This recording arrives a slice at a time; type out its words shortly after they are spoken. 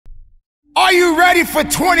Are you ready for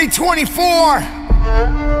 2024?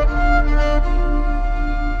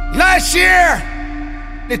 Last year,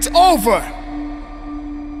 it's over,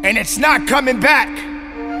 and it's not coming back.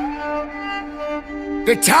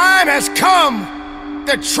 The time has come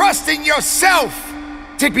to trust in yourself,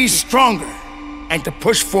 to be stronger, and to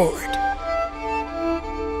push forward.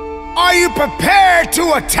 Are you prepared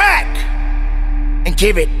to attack and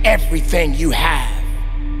give it everything you have?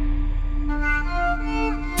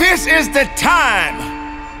 This is the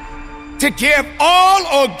time to give all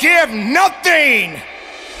or give nothing.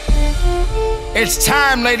 It's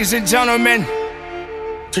time, ladies and gentlemen,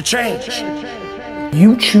 to change.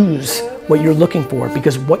 You choose what you're looking for,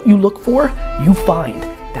 because what you look for, you find.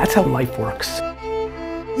 That's how life works.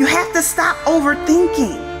 You have to stop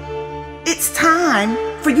overthinking. It's time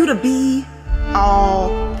for you to be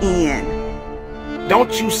all in.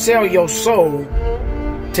 Don't you sell your soul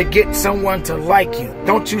to get someone to like you.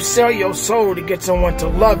 Don't you sell your soul to get someone to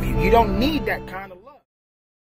love you. You don't need that kind of love.